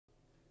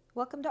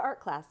Welcome to art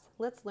class.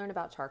 Let's learn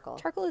about charcoal.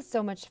 Charcoal is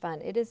so much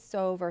fun. It is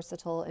so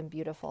versatile and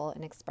beautiful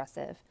and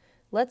expressive.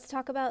 Let's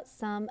talk about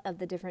some of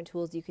the different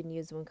tools you can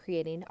use when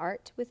creating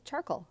art with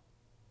charcoal.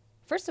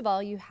 First of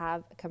all, you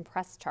have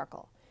compressed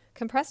charcoal.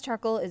 Compressed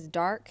charcoal is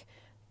dark.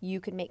 You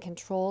can make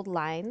controlled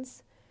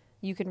lines.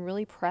 You can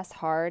really press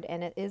hard,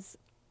 and it is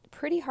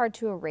pretty hard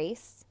to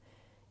erase.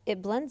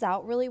 It blends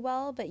out really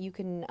well, but you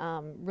can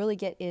really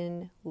get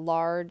in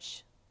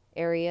large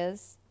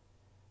areas,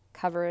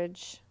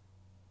 coverage.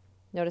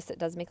 Notice it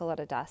does make a lot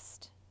of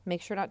dust.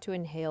 Make sure not to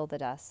inhale the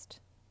dust.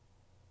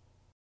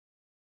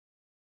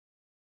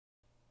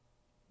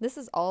 This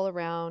is all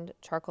around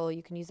charcoal.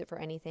 You can use it for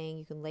anything.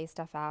 You can lay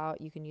stuff out.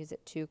 You can use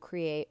it to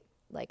create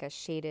like a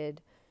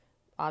shaded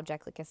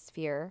object, like a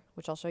sphere,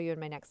 which I'll show you in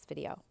my next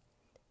video.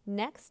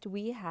 Next,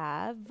 we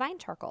have vine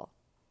charcoal.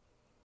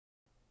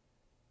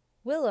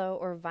 Willow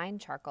or vine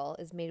charcoal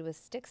is made with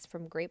sticks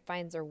from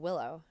grapevines or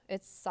willow.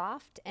 It's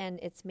soft and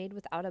it's made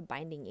without a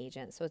binding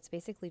agent, so it's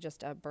basically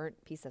just a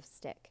burnt piece of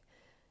stick.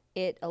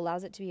 It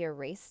allows it to be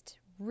erased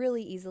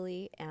really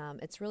easily.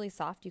 It's really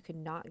soft. You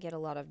cannot get a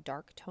lot of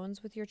dark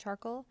tones with your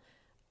charcoal.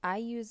 I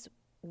use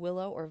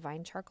willow or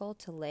vine charcoal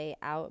to lay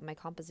out my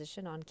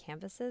composition on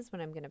canvases when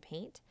I'm going to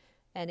paint,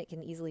 and it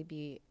can easily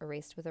be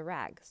erased with a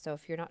rag. So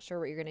if you're not sure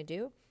what you're going to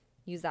do,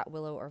 use that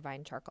willow or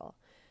vine charcoal.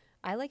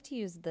 I like to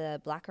use the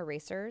black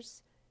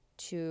erasers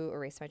to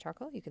erase my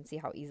charcoal. You can see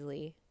how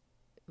easily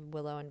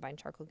willow and vine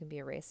charcoal can be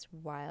erased,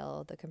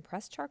 while the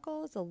compressed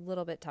charcoal is a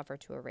little bit tougher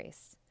to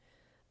erase.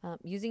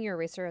 Using your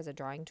eraser as a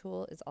drawing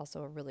tool is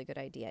also a really good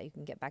idea. You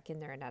can get back in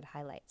there and add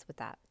highlights with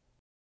that.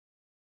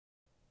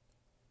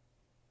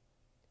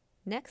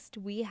 Next,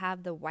 we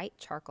have the white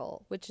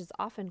charcoal, which is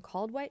often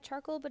called white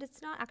charcoal, but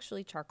it's not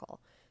actually charcoal.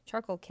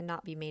 Charcoal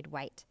cannot be made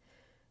white.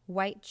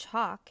 White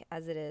chalk,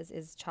 as it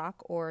is chalk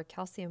or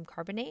calcium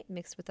carbonate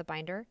mixed with a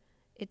binder.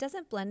 It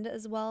doesn't blend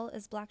as well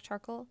as black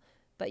charcoal,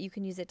 but you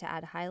can use it to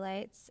add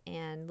highlights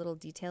and little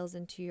details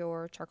into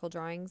your charcoal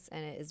drawings,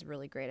 and it is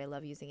really great. I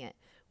love using it.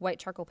 White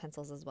charcoal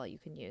pencils as well you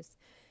can use.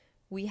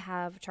 We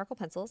have charcoal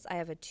pencils. I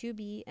have a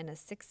 2B and a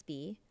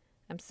 6B.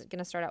 I'm going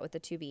to start out with the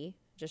 2B,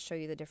 just show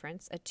you the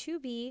difference. A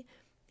 2B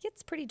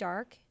gets pretty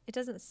dark. It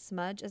doesn't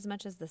smudge as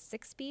much as the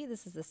 6B.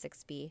 This is the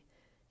 6B.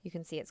 You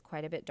can see it's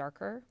quite a bit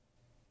darker.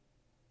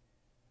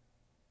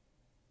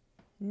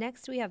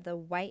 Next, we have the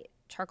white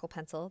charcoal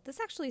pencil.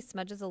 This actually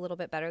smudges a little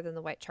bit better than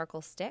the white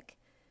charcoal stick,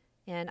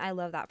 and I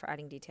love that for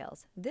adding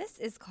details. This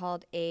is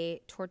called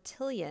a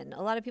tortillon.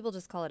 A lot of people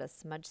just call it a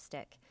smudge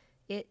stick.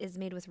 It is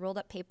made with rolled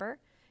up paper,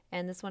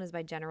 and this one is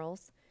by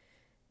Generals.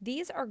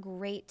 These are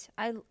great.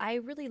 I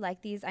really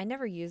like these. I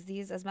never used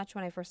these as much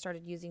when I first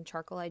started using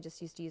charcoal. I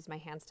just used to use my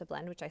hands to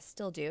blend, which I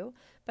still do,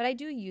 but I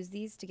do use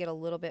these to get a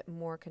little bit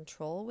more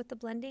control with the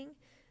blending.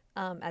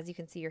 As you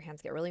can see, your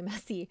hands get really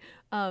messy.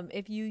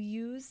 If you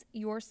use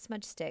your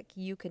smudge stick,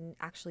 you can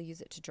actually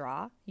use it to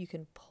draw. You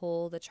can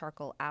pull the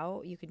charcoal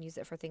out. You can use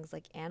it for things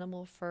like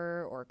animal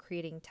fur or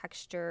creating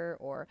texture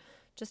or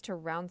just to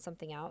round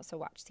something out. So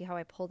watch, see how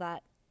I pull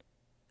that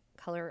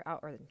color out,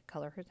 or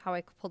how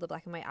I pull the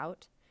black and white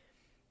out.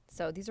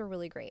 So these are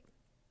really great.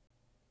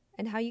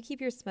 And how you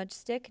keep your smudge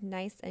stick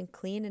nice and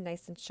clean and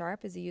nice and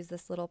sharp is you use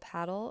this little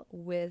paddle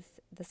with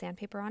the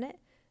sandpaper on it.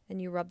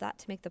 And you rub that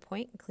to make the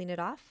point and clean it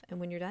off. And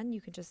when you're done, you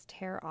can just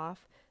tear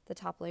off the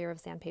top layer of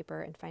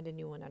sandpaper and find a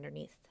new one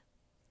underneath.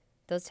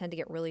 Those tend to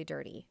get really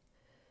dirty.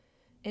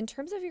 In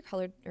terms of your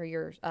colored or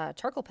your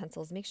charcoal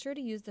pencils, make sure to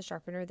use the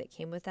sharpener that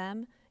came with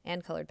them,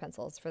 and colored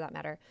pencils for that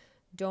matter.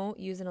 Don't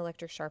use an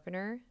electric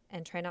sharpener,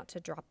 and try not to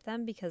drop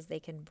them because they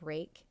can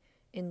break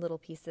in little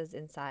pieces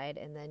inside.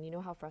 And then you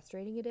know how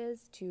frustrating it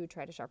is to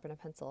try to sharpen a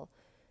pencil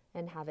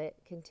and have it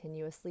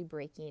continuously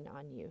breaking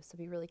on you. So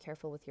be really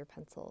careful with your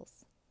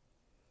pencils.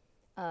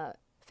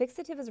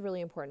 Fixative is really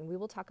important. We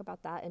will talk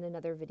about that in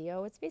another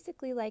video. It's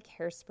basically like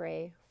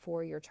hairspray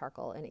for your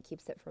charcoal, and it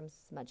keeps it from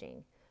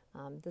smudging.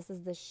 This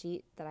is the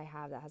sheet that I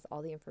have that has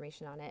all the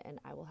information on it, and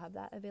I will have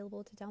that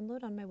available to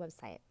download on my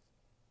website.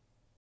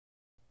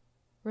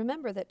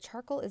 Remember that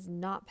charcoal is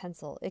not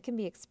pencil. It can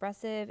be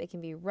expressive, it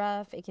can be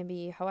rough, it can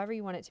be however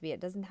you want it to be.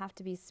 It doesn't have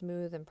to be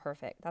smooth and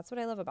perfect. That's what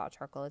I love about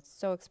charcoal. It's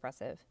so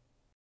expressive.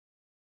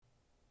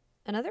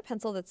 Another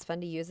pencil that's fun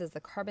to use is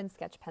the carbon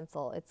sketch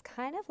pencil. It's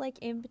kind of like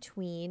in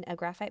between a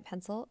graphite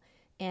pencil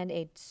and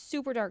a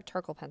super dark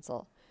charcoal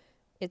pencil.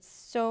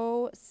 It's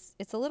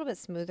a little bit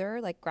smoother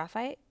like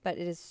graphite, but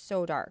it is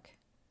so dark.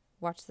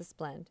 Watch this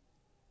blend.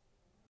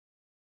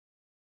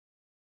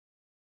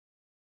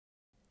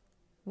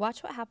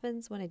 Watch what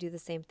happens when I do the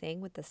same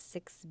thing with the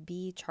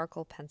 6B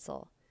charcoal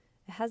pencil.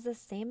 It has the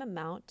same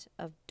amount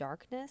of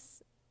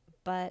darkness,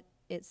 but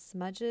it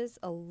smudges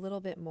a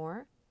little bit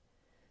more.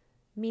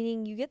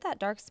 Meaning you get that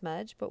dark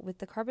smudge, but with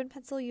the carbon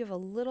pencil, you have a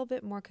little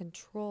bit more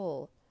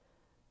control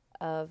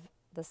of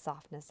the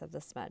softness of the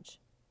smudge.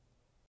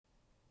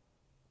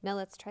 Now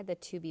let's try the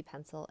 2B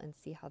pencil and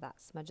see how that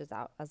smudges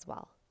out as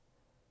well.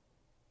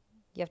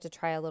 You have to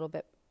try a little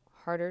bit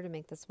harder to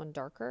make this one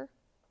darker,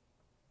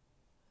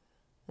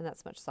 and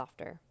that's much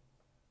softer.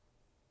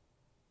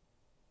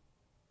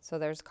 So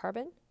there's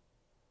carbon,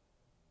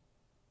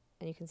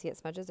 and you can see it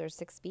smudges. There's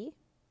 6B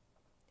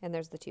and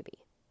there's the 2B.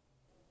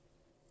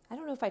 I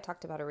don't know if I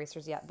talked about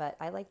erasers yet, but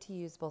I like to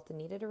use both the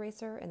kneaded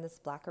eraser and this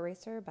black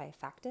eraser by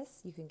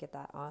Factus. You can get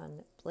that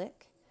on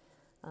Blick.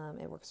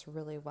 It works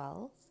really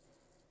well.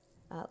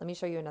 Let me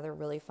show you another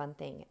really fun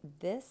thing.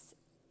 This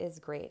is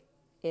great.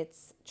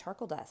 It's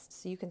charcoal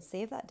dust. So you can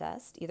save that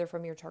dust either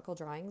from your charcoal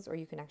drawings, or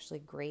you can actually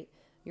grate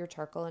your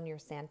charcoal on your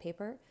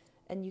sandpaper,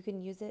 and you can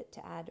use it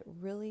to add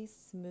really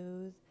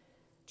smooth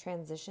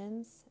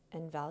transitions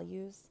and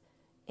values,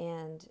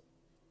 and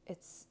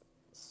it's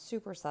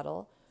super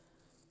subtle.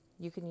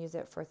 You can use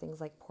it for things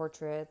like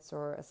portraits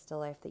or a still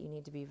life that you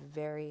need to be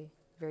very,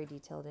 very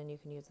detailed in. You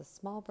can use a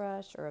small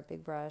brush or a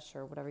big brush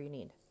or whatever you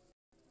need.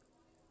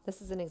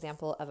 This is an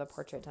example of a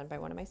portrait done by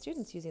one of my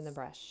students using the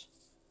brush.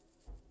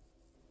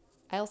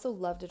 I also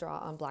love to draw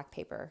on black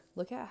paper.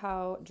 Look at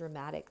how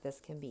dramatic this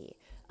can be.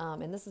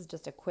 And this is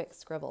just a quick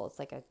scribble. It's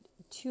like a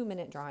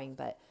 2-minute drawing,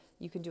 but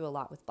you can do a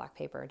lot with black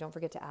paper. Don't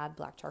forget to add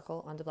black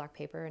charcoal onto black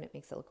paper, and it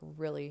makes it look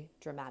really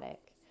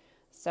dramatic.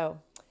 So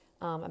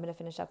I'm going to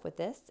finish up with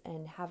this,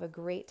 and have a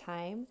great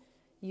time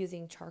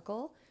using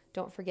charcoal.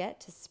 Don't forget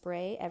to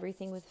spray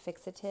everything with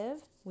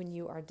fixative when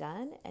you are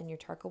done, and your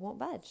charcoal won't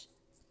budge.